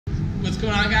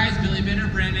going on, guys? Billy Bitter,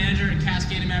 brand manager at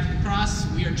Cascade and Maverik Lacrosse.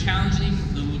 We are challenging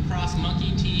the Lacrosse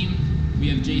Monkey team. We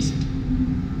have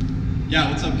Jason. Yeah,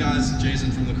 what's up, guys?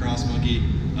 Jason from Lacrosse Monkey.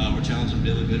 We're challenging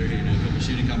Billy Bitter here to do a couple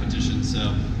shooting competitions,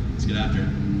 so let's get after it.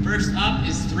 First up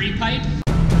is 3-pipe.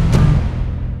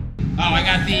 Oh, I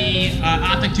got the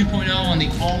Optik 2.0 on the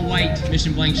all-white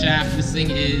mission blank shaft. This thing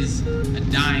is a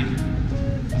dime.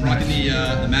 I'm rocking the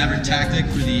Maverik Tactik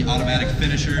for the automatic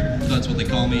finisher. So that's what they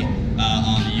call me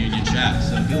on the Union shaft.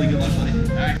 So Billy, good luck, buddy.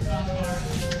 All right.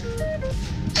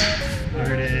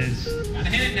 There it is. Gotta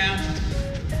hit it now.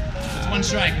 It's one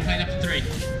strike. We're playing up to 3.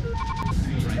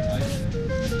 Right pipe.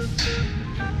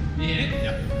 Did he hit it?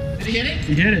 Yep. Did he hit it?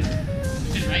 He hit it.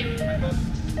 Hit it right? Right pipe.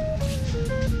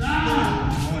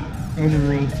 Ah!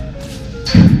 Overruled.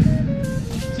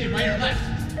 Say right or left?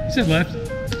 You said left.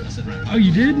 I said right pipe. Oh,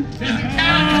 you did? Doesn't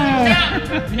count. Doesn't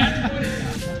count. We have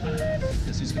to put it.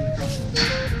 Guess who's coming across the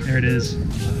line? There it is. On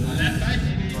that side,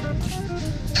 maybe.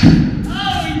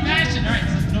 Oh, you mashed it. All right,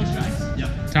 so no strikes. Yep.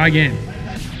 Tie game.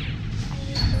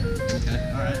 Okay,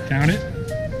 all right. Count it.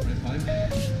 Right pipe.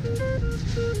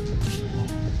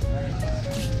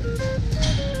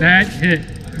 That hit.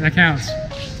 That counts.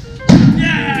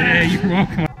 Yeah! Yeah, you're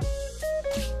welcome.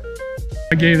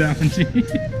 I gave that one to you.